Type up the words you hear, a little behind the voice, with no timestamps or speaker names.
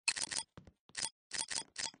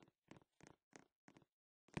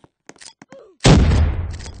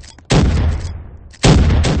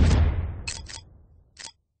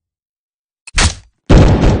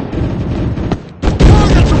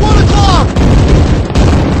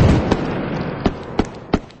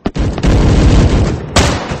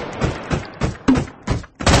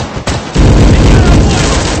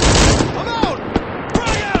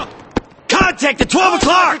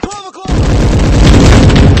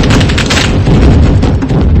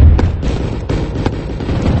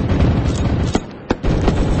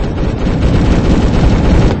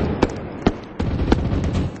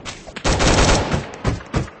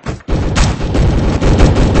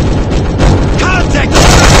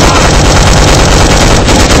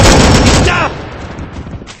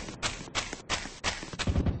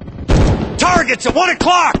Targets at 1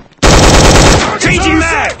 o'clock! Changing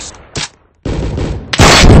mags!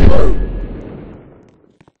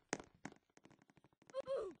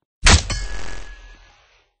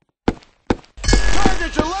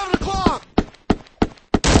 Targets 11 o'clock!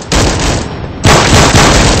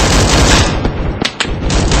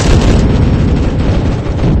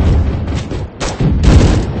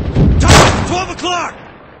 Target 12 o'clock!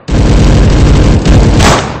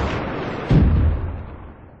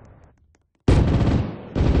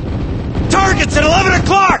 Targets at 11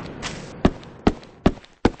 o'clock!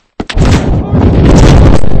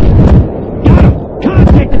 Got him!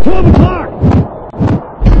 Contact at 12 o'clock!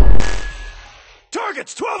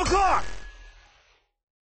 Targets 12 o'clock!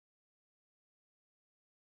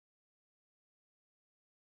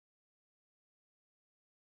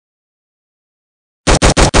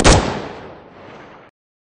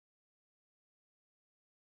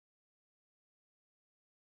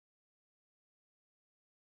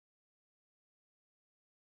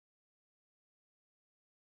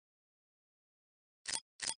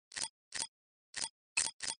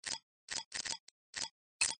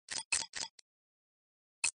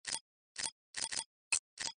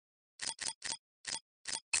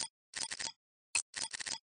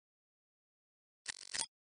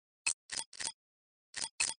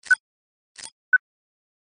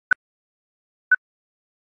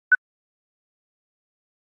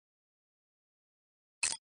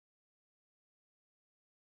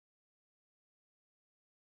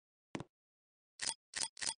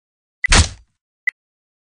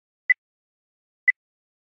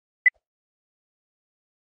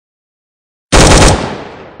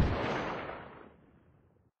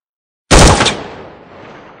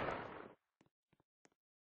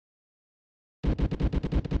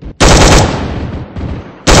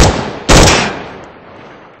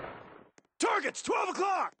 Targets 12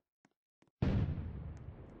 o'clock!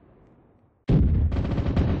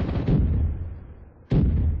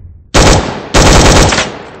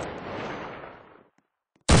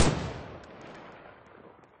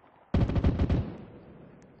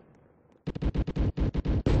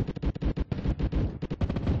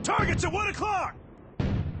 Targets at 1 o'clock!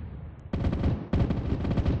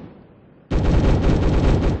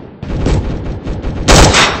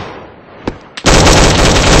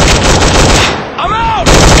 I'm out!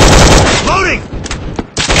 Loading!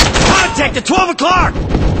 Contact at 12 o'clock!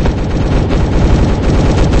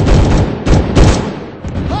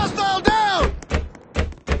 Hostile down!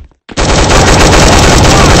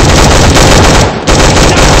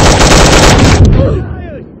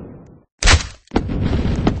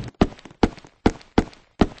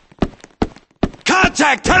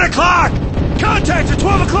 Contact 10 o'clock! Contact at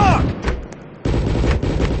 12 o'clock!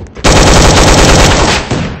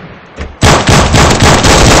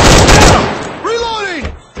 Reloading!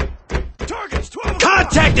 Targets 12 o'clock!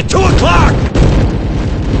 Contact at 2 o'clock!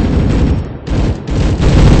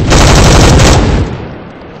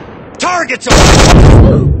 Targets at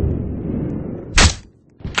 1.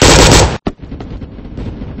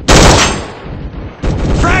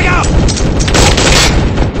 Frag out!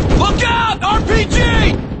 Look out!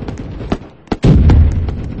 RPG!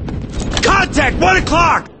 Contact 1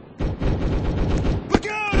 o'clock! Look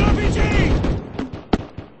out! RPG!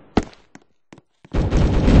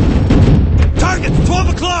 Target's 12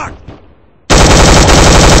 o'clock!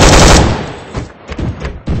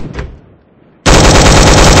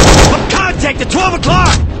 Contact at 12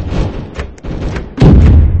 o'clock!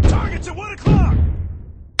 Target's at 1 o'clock!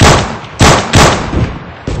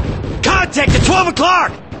 Contact at 12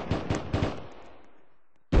 o'clock!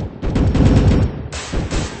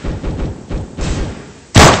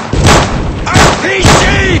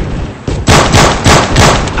 RPG!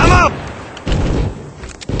 I'm up!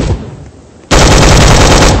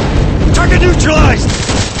 Target neutralized!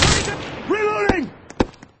 Reloading!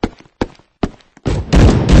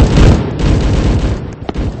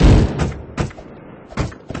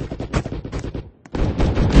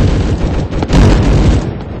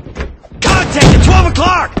 Contact at 12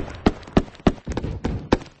 o'clock!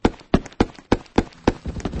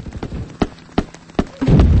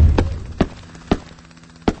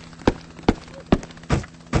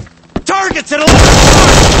 Targets at 11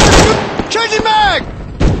 o'clock! Changing mag!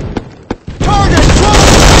 Target 12!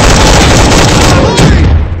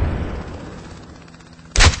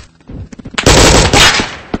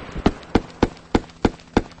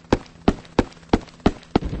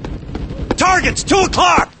 Targets 2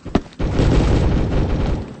 o'clock!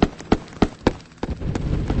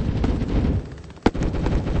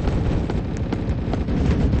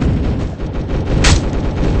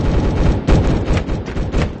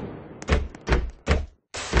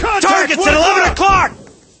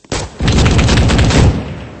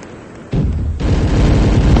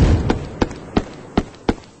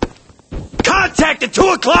 Contact at 2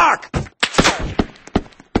 o'clock!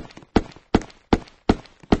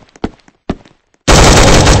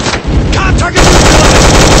 Target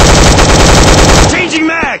neutralized! Changing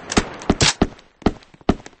mag!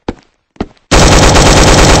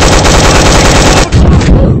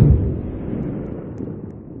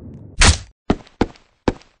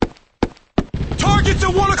 Target's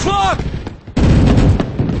at 1 o'clock!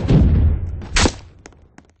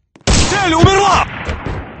 Цель умерла!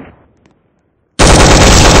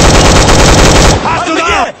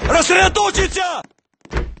 Hostile! Рассредоточиться!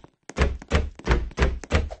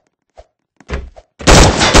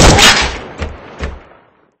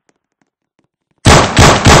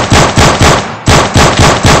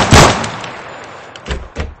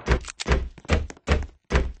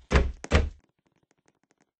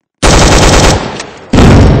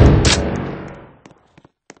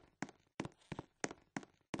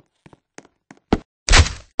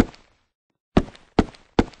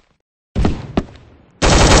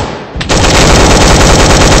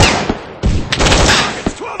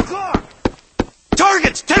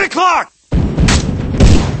 Targets, 10 o'clock!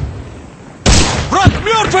 Враг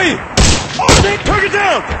мертвый! Target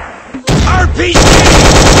down! RPG!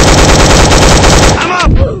 I'm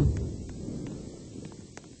up!